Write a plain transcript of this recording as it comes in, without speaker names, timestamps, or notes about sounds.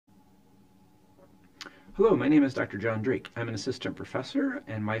Hello, my name is Dr. John Drake. I'm an assistant professor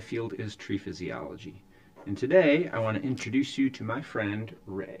and my field is tree physiology. And today I want to introduce you to my friend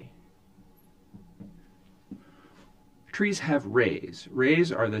Ray. Trees have rays.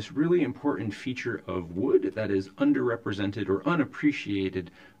 Rays are this really important feature of wood that is underrepresented or unappreciated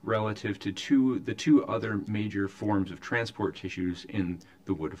relative to the two other major forms of transport tissues in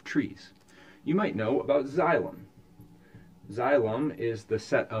the wood of trees. You might know about xylem. Xylem is the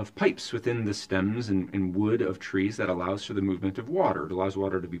set of pipes within the stems and wood of trees that allows for the movement of water. It allows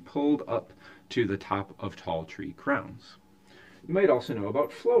water to be pulled up to the top of tall tree crowns. You might also know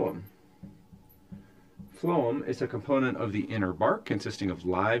about phloem. Phloem is a component of the inner bark consisting of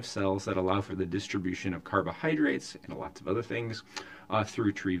live cells that allow for the distribution of carbohydrates and lots of other things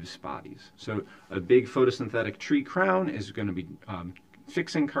through trees' bodies. So a big photosynthetic tree crown is going to be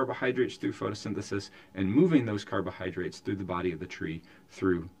fixing carbohydrates through photosynthesis and moving those carbohydrates through the body of the tree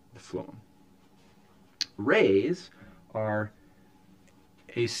through the phloem. Rays are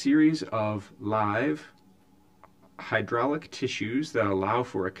a series of live hydraulic tissues that allow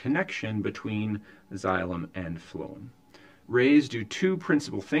for a connection between xylem and phloem. Rays do two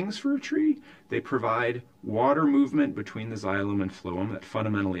principal things for a tree. They provide water movement between the xylem and phloem that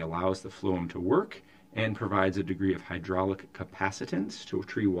fundamentally allows the phloem to work and provides a degree of hydraulic capacitance to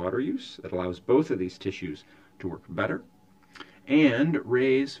tree water use that allows both of these tissues to work better. And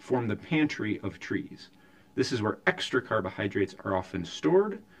rays form the pantry of trees. This is where extra carbohydrates are often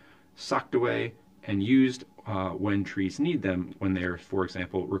stored, socked away, and used when trees need them when they're, for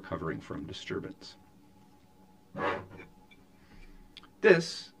example, recovering from disturbance.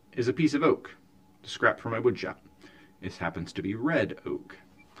 This is a piece of oak, scrap from my wood shop. This happens to be red oak.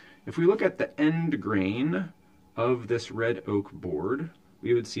 If we look at the end grain of this red oak board,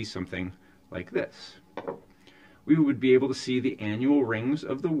 we would see something like this. We would be able to see the annual rings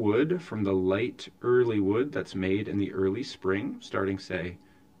of the wood from the light early wood that's made in the early spring, starting, say,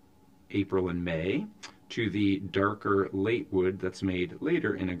 April and May, to the darker late wood that's made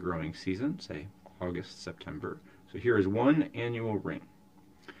later in a growing season, say August, September. So here is one annual ring.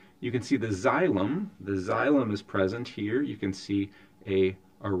 You can see the xylem. The xylem is present here. You can see an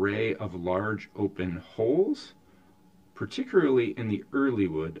array of large open holes, particularly in the early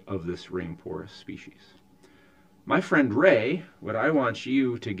wood of this ring porous species. My friend Ray, what I want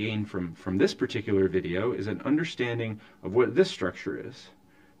you to gain from this particular video is an understanding of what this structure is.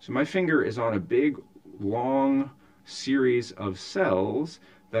 So my finger is on a big, long series of cells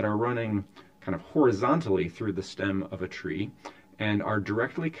that are running kind of horizontally through the stem of a tree and are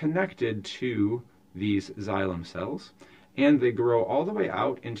directly connected to these xylem cells. And they grow all the way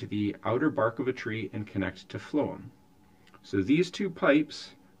out into the outer bark of a tree and connect to phloem. So these two pipes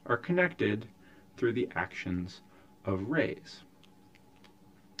are connected through the actions of rays.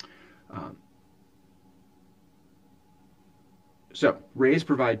 So rays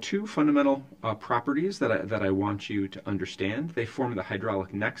provide two fundamental properties that I want you to understand. They form the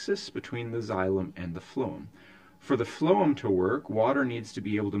hydraulic nexus between the xylem and the phloem. For the phloem to work, water needs to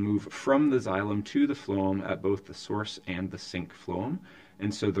be able to move from the xylem to the phloem at both the source and the sink phloem.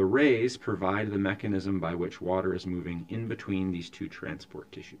 And so the rays provide the mechanism by which water is moving in between these two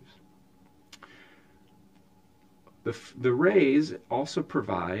transport tissues. The rays also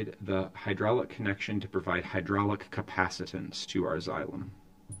provide the hydraulic connection to provide hydraulic capacitance to our xylem.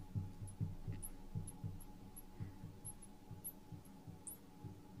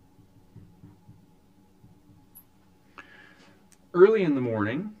 Early in the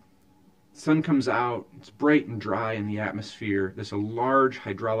morning, sun comes out, it's bright and dry in the atmosphere. There's a large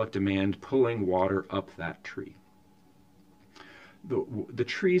hydraulic demand pulling water up that tree. The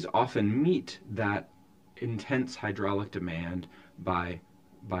trees often meet that intense hydraulic demand by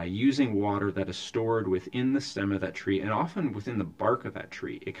using water that is stored within the stem of that tree and often within the bark of that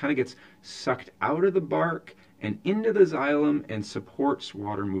tree. It kind of gets sucked out of the bark and into the xylem and supports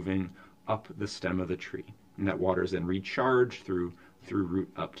water moving up the stem of the tree. And that water is then recharged through root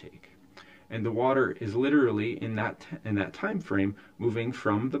uptake. And the water is literally in that time frame moving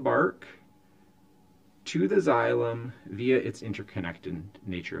from the bark to the xylem via its interconnected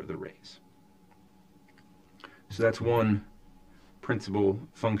nature of the rays. So that's one principal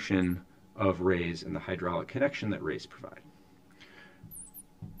function of rays and the hydraulic connection that rays provide.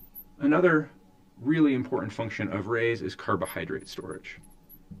 Another really important function of rays is carbohydrate storage.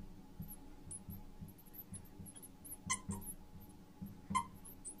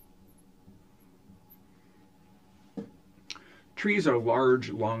 Trees are large,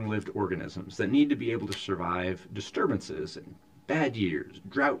 long-lived organisms that need to be able to survive disturbances and bad years,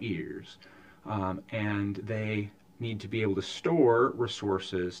 drought years, and they need to be able to store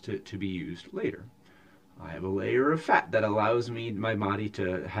resources to be used later. I have a layer of fat that allows my body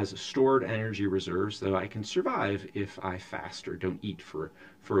has stored energy reserves so I can survive if I fast or don't eat for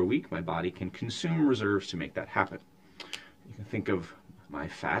a week. My body can consume reserves to make that happen. You can think of my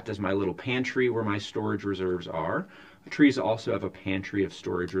fat as my little pantry where my storage reserves are. Trees also have a pantry of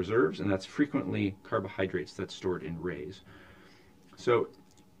storage reserves, and that's frequently carbohydrates that's stored in rays. So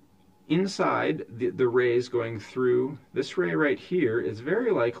inside the rays going through this ray right here is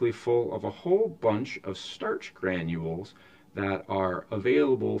very likely full of a whole bunch of starch granules that are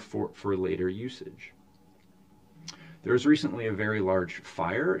available for later usage. There was recently a very large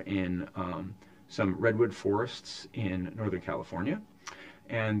fire in some redwood forests in Northern California,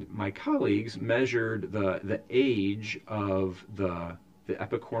 and my colleagues measured the age of the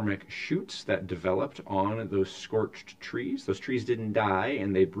epicormic shoots that developed on those scorched trees. Those trees didn't die,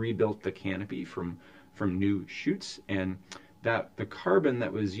 and they rebuilt the canopy from new shoots, and that the carbon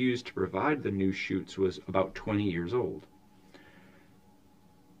that was used to provide the new shoots was about 20 years old.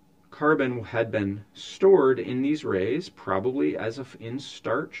 Carbon had been stored in these rays, probably as in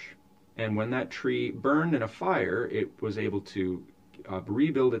starch, and when that tree burned in a fire, it was able to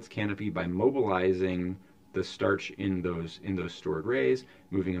rebuild its canopy by mobilizing the starch in those stored rays,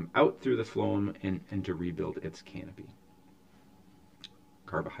 moving them out through the phloem and to rebuild its canopy.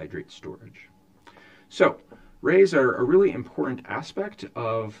 Carbohydrate storage. So rays are a really important aspect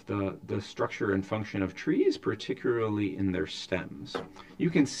of the structure and function of trees, particularly in their stems. You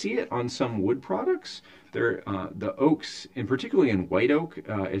can see it on some wood products. The oaks, and particularly in white oak,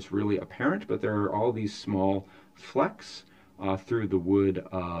 it's really apparent, but there are all these small flecks through the wood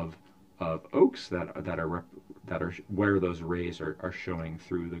of oaks that are where those rays are showing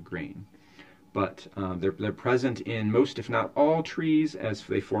through the grain. But they're present in most, if not all, trees as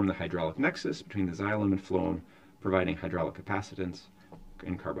they form the hydraulic nexus between the xylem and phloem, providing hydraulic capacitance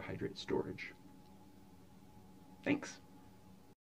and carbohydrate storage. Thanks.